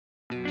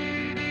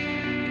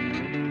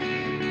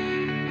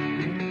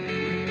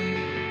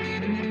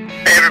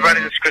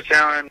everybody, this is Kris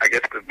Allen. I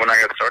guess when I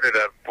got started,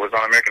 I was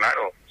on American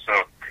Idol.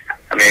 So,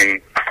 I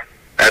mean,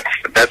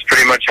 that's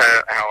pretty much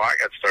how I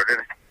got started.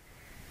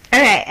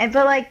 Okay,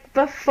 but like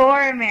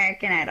before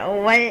American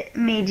Idol, what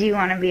made you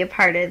want to be a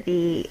part of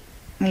the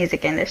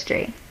music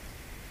industry?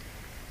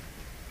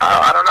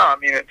 I don't know. I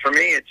mean, for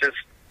me, it just,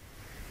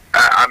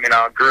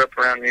 I grew up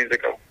around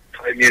music. I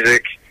played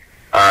music.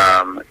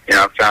 I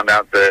found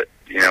out that,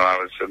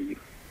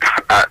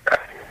 I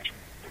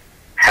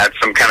had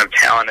some kind of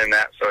talent in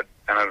that, so I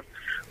kind of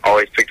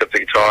always picked up the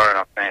guitar and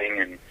I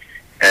sang,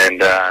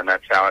 and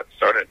that's how it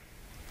started.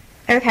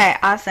 Okay,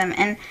 awesome.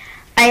 And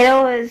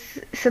Idol was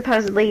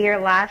supposedly your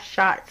last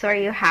shot, so are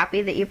you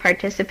happy that you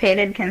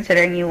participated,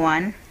 considering you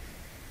won?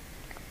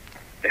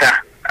 Yeah,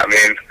 I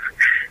mean,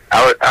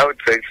 I would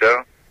say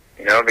so.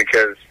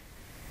 Because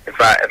if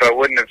I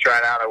wouldn't have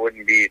tried out, I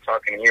wouldn't be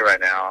talking to you right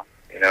now.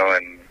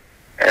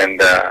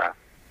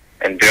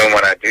 And doing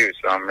what I do.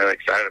 So I'm really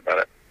excited about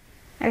it.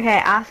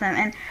 Okay, awesome.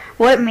 And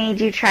what made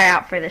you try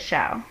out for the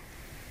show?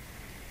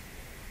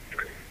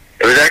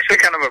 It was actually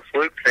kind of a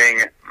fluke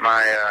thing.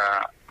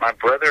 My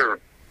brother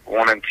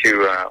wanted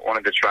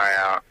to try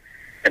out,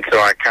 and so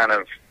I kind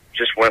of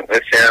just went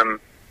with him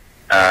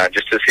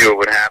just to see what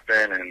would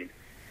happen,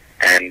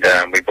 and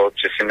we both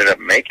just ended up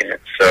making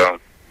it. So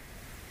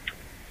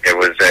it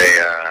was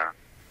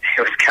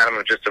kind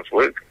of just a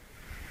fluke.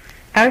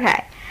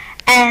 Okay.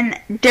 And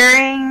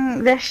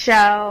during the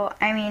show,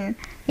 I mean,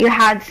 you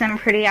had some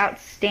pretty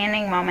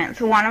outstanding moments.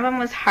 One of them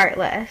was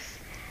Heartless.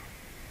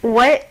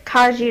 What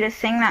caused you to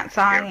sing that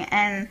song,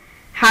 and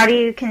how do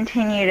you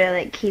continue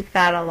to keep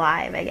that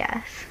alive, I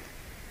guess?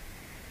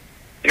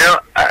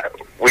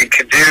 We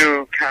could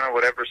do kind of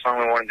whatever song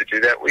we wanted to do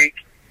that week,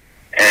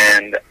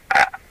 and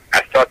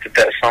I thought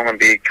that song would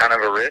be kind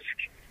of a risk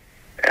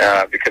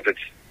because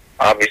it's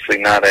obviously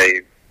not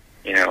a,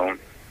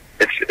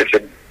 it's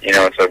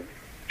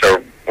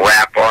a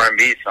rap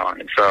R&B song,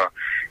 and so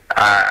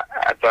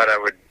I thought I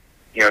would,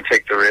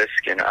 take the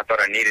risk, and I thought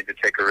I needed to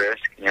take a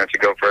risk, to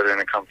go further in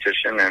the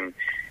competition, and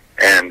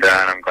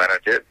I'm glad I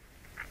did.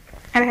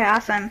 Okay,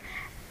 awesome.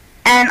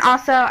 And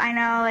also, I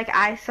know,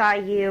 I saw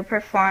you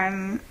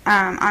perform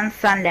on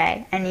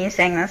Sunday, and you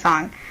sang the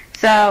song.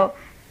 So,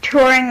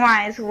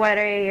 touring-wise, what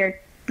are your,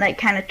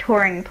 kind of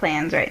touring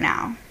plans right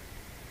now?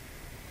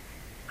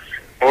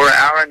 Well, we're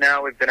out right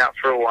now. We've been out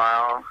for a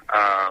while.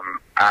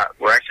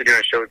 We're actually doing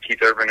a show with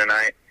Keith Urban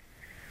tonight.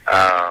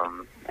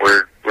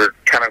 We're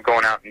kind of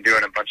going out and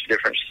doing a bunch of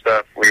different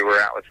stuff. We were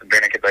out with the Bare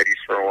Naked Ladies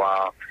for a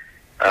while.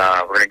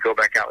 We're going to go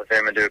back out with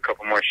them and do a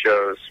couple more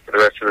shows for the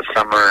rest of the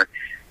summer.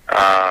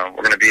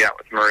 We're going to be out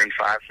with Maroon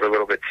 5 for a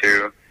little bit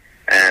too,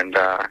 and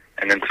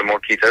then some more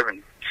Keith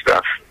Urban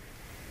stuff.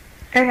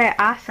 Okay,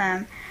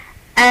 awesome.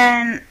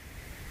 And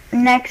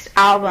next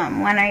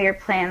album, when are your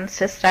plans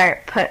to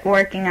start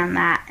working on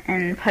that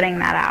and putting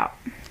that out?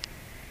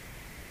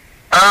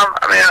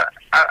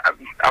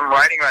 I'm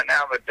writing right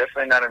now, but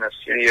definitely not in a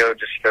studio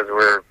just because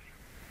we're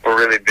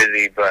really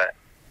busy. But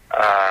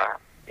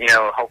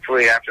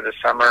hopefully after the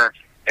summer,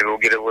 maybe we'll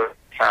get a little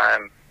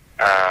time.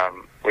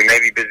 We may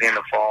be busy in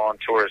the fall on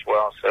tour as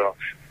well, so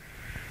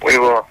we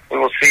will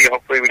see.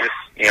 Hopefully we just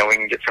we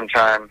can get some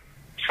time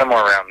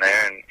somewhere around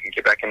there and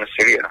get back in the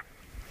studio.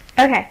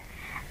 Okay.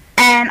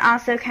 And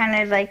also kind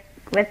of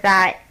with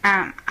that,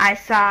 I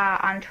saw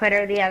on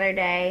Twitter the other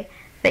day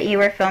that you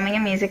were filming a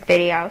music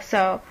video.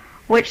 So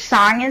which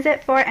song is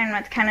it for, and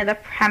what's kind of the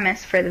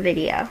premise for the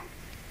video?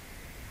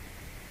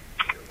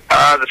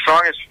 The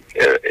song is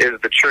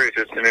The Truth.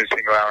 It's the new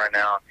single out right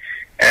now.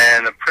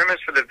 And the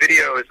premise for the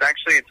video is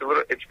actually,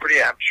 it's pretty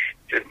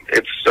abstract.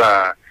 It's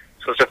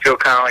supposed to feel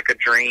kind of like a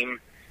dream,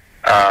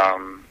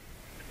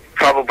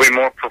 probably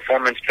more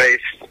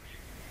performance-based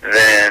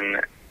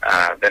than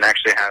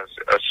actually has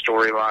a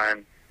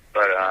storyline,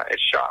 but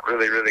it's shot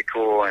really, really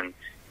cool, and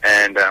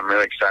I'm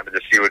really excited to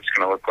see what it's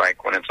going to look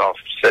like when it's all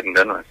said and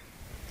done with.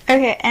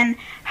 Okay, and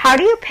how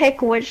do you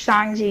pick which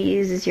songs you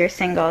use as your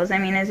singles? I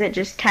mean, is it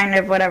just kind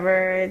of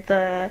whatever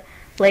the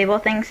label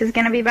thinks is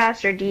going to be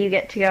best, or do you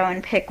get to go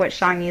and pick which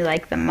song you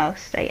like the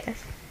most, I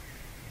guess?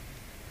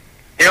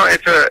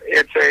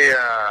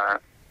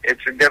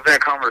 It's definitely a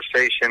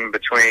conversation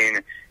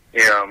between,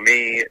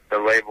 me, the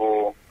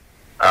label,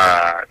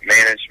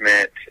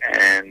 management,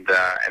 and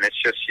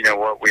it's just,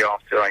 what we all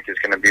feel like is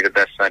going to be the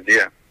best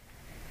idea.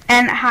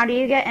 And how do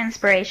you get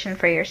inspiration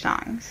for your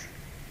songs?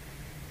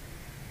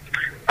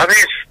 I think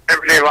it's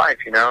everyday life,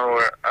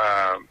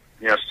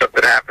 stuff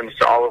that happens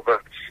to all of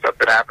us, stuff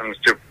that happens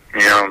to,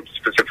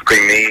 specifically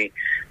me,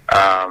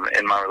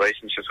 in my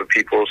relationships with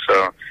people.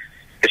 So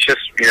it's just,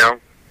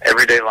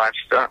 everyday life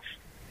stuff.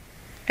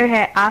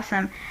 Okay,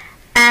 awesome.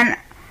 And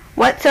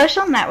what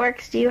social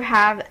networks do you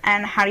have,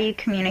 and how do you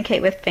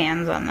communicate with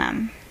fans on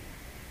them?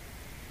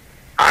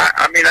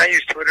 I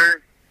use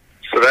Twitter,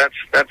 so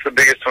that's the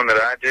biggest one that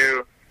I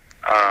do.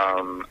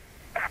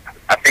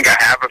 I think I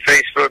have a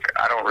Facebook.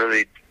 I don't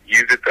really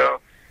use it though.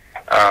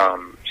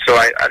 So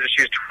I just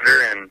use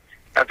Twitter, and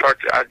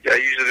I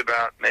use it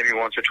about maybe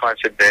once or twice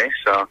a day.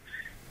 So,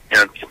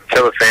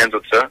 tell the fans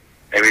what's up.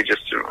 Maybe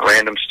just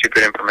random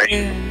stupid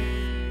information.